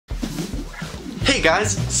Hey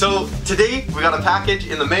guys, so today we got a package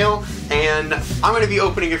in the mail and I'm going to be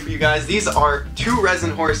opening it for you guys. These are 2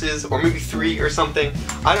 resin horses, or maybe 3 or something.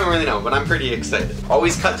 I don't really know, but I'm pretty excited.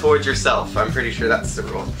 Always cut towards yourself. I'm pretty sure that's the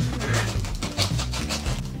rule.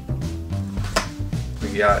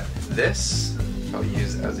 We got this, I'll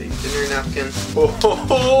use as a dinner napkin.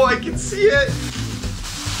 Oh, I can see it!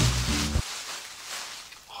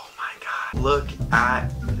 Oh my god. Look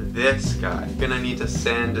at this guy. Gonna need to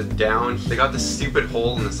sand it down. They got this stupid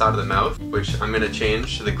hole in the side of the mouth, which I'm gonna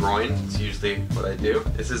change to the groin. It's usually what I do.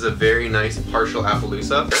 This is a very nice partial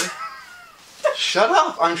Appaloosa. Shut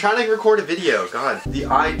up! I'm trying to record a video. God, the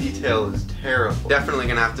eye detail is terrible. Definitely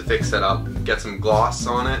gonna have to fix that up. Get some gloss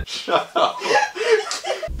on it. Shut up.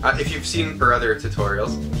 If you've seen her other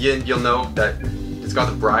tutorials, you'll know that it's got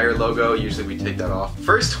the BREYER logo. Usually we take that off.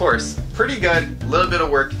 First horse, pretty good. A little bit of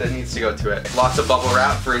work that needs to go to it. Lots of bubble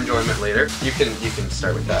wrap for enjoyment later. You can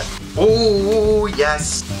start with that. Oh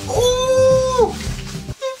yes. Oh,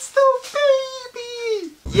 it's the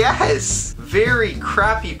baby. Yes. Very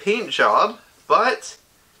crappy paint job, but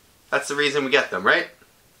that's the reason we get them, right?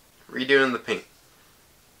 Redoing the paint.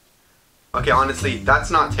 Okay, honestly, that's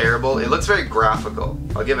not terrible. It looks very graphical.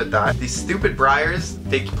 I'll give it that. These stupid BREYERs,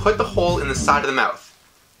 they put the hole in the side of the mouth.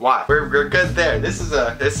 Why? We're good there. This is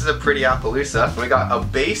a pretty Appaloosa. We got a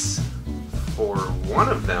base for one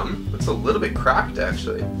of them. It's a little bit cracked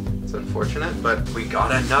actually. It's unfortunate, but we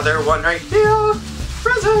got another one right here.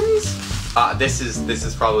 Resins. This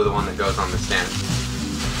is probably the one that goes on the stand.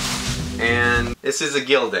 And this is a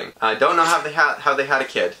gilding. I don't know how they had a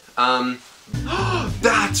kid.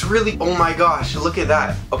 That's really, oh my gosh, look at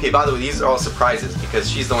that. Okay, by the way, these are all surprises because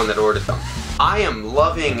she's the one that ordered them. I am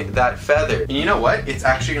loving that feather. And you know what? It's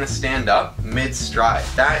actually gonna stand up mid-stride.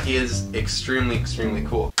 That is extremely, extremely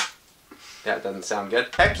cool. Yeah, it doesn't sound good.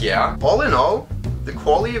 Heck yeah. All in all, the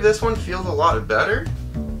quality of this one feels a lot better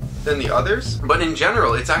than the others. But in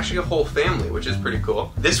general, it's actually a whole family, which is pretty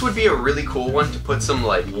cool. This would be a really cool one to put some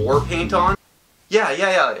like war paint on. Yeah,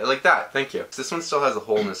 like that, thank you. This one still has a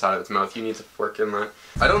hole in the side of its mouth. You need to work in that.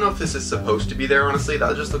 I don't know if this is supposed to be there, honestly.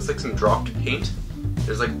 That just looks like some dropped paint.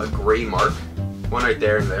 There's like a gray mark. One right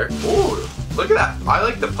there and there. Ooh, look at that. I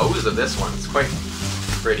like the pose of this one. It's quite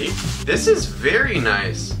pretty. This is very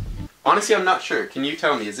nice. Honestly, I'm not sure. Can you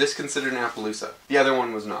tell me, is this considered an Appaloosa? The other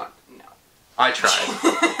one was not. No. I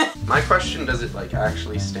tried. My question, does it like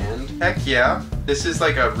actually stand? Heck yeah. This is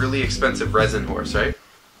like a really expensive resin horse, right?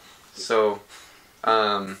 So,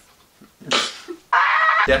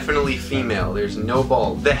 definitely female. There's no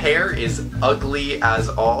ball. The hair is ugly as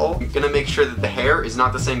all. I'm gonna make sure that the hair is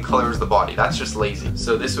not the same color as the body. That's just lazy.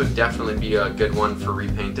 So this would definitely be a good one for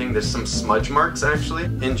repainting. There's some smudge marks actually.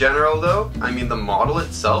 In general though, I mean the model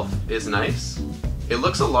itself is nice. It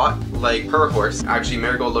looks a lot like her horse. Actually,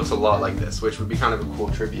 Marigold looks a lot like this, which would be kind of a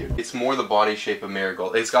cool tribute. It's more the body shape of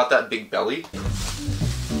Marigold. It's got that big belly.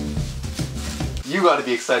 You gotta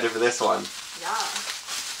be excited for this one. Yeah.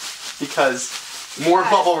 Because more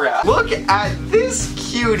bubble wrap. Look at this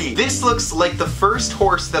cutie. This looks like the first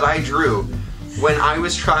horse that I drew when I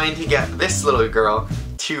was trying to get this little girl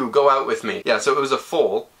to go out with me. Yeah, so it was a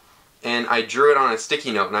foal, and I drew it on a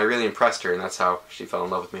sticky note, and I really impressed her, and that's how she fell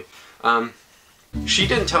in love with me. She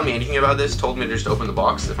didn't tell me anything about this, told me to just open the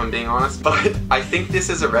box, if I'm being honest, but I think this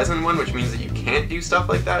is a resin one, which means that you can't do stuff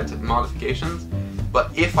like that, to modifications.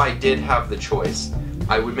 But if I did have the choice,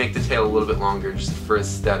 I would make the tail a little bit longer just for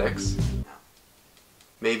aesthetics.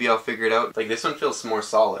 Maybe I'll figure it out. Like this one feels more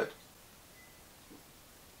solid.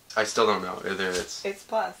 I still don't know whether it's... It's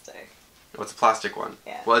plastic. Oh, it's a plastic one.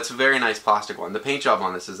 Yeah. Well, it's a very nice plastic one. The paint job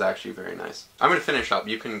on this is actually very nice. I'm gonna finish up.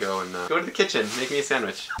 You can go and go to the kitchen, make me a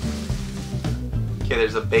sandwich. Okay,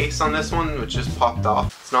 there's a base on this one which just popped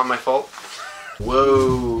off. It's not my fault.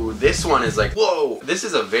 Whoa, this one is like, whoa! This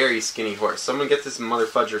is a very skinny horse. Someone get this mother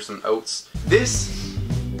fudger some oats. This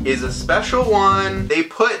is a special one. They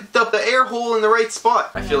put the air hole in the right spot.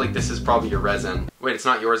 I feel like this is probably your resin. Wait, it's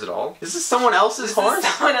not yours at all? This is someone else's horse? This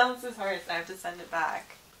is someone else's horse. I have to send it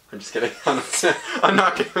back. I'm just kidding. I'm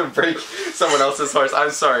not gonna break someone else's horse. I'm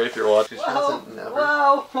sorry if you're watching.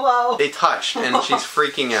 Whoa. They touched and she's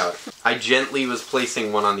freaking out. I gently was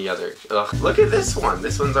placing one on the other. Ugh. Look at this one.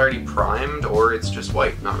 This one's already primed, or it's just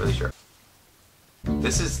white. Not really sure.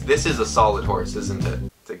 This is a solid horse, isn't it?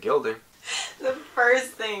 It's a gilding. The first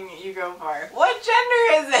thing you go for. What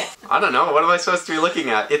gender is it? I don't know. What am I supposed to be looking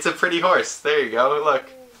at? It's a pretty horse. There you go.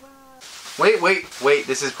 Look. Wait.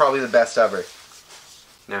 This is probably the best ever.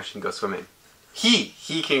 Now she can go swimming. He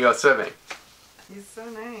can go swimming. He's so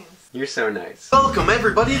nice. You're so nice. Welcome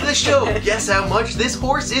everybody to the show. Guess how much this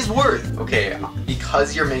horse is worth. Okay, because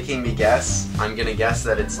because you're making me guess, I'm gonna guess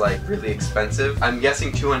that it's like really expensive. I'm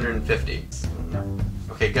guessing 250. No.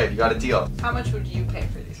 Okay, good. You got a deal. How much would you pay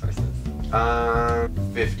for these horses?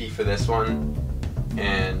 50 for this one,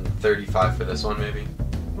 and 35 for this one, maybe.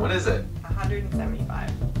 What is it? 175.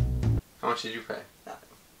 How much did you pay? Nothing.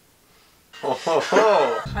 Oh ho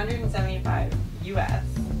ho! 175 US,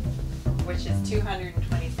 which is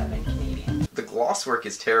 227 Canadian. The gloss work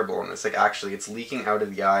is terrible on this. Like, actually, it's leaking out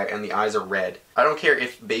of the eye, and the eyes are red. I don't care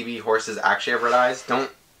if baby horses actually have red eyes.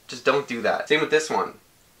 Just don't do that. Same with this one.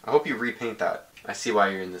 I hope you repaint that. I see why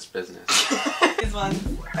you're in this business. These ones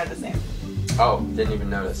are the same. Oh, didn't even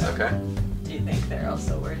notice. Okay. Do you think they're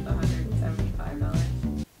also worth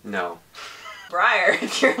 $175? No. BREYER,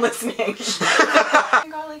 if you're listening. They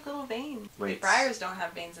got like little veins. Wait. BREYERs don't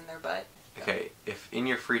have veins in their butt. Okay, if in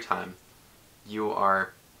your free time you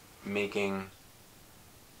are making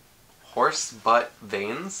horse butt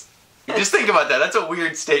veins, just think about that. That's a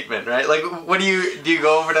weird statement, right? Like, what do you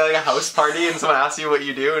go over to like a house party and someone asks you what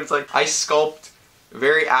you do, and it's like, I sculpt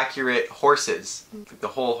very accurate horses, like the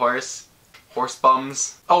whole horse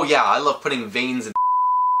bums. Oh yeah, I love putting veins in.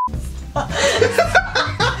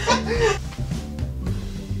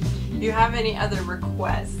 Do you have any other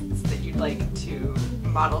requests that you'd like to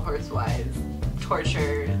model horse-wise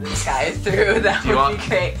torture this guy through? That would be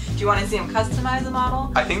great. Do you want to see him customize a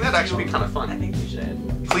model? I think that'd actually be kind of fun. I think you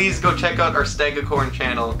should. Please go check out our Stegacorn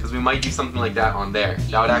channel, because we might do something like that on there.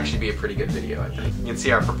 That would actually be a pretty good video, I think. You can see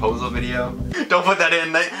our proposal video. Don't put that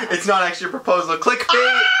in. It's not actually a proposal.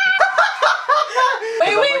 Clickbait!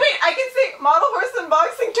 Wait. I can say model horse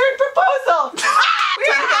unboxing turn proposal. We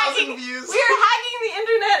are 10,000 views. We are hacking the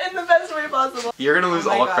internet in the best way possible. You're gonna lose Oh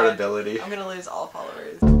my all God. credibility. I'm gonna lose all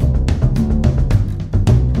followers.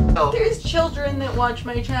 There's children that watch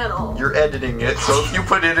my channel. You're editing it, so if you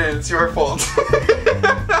put it in, it's your fault.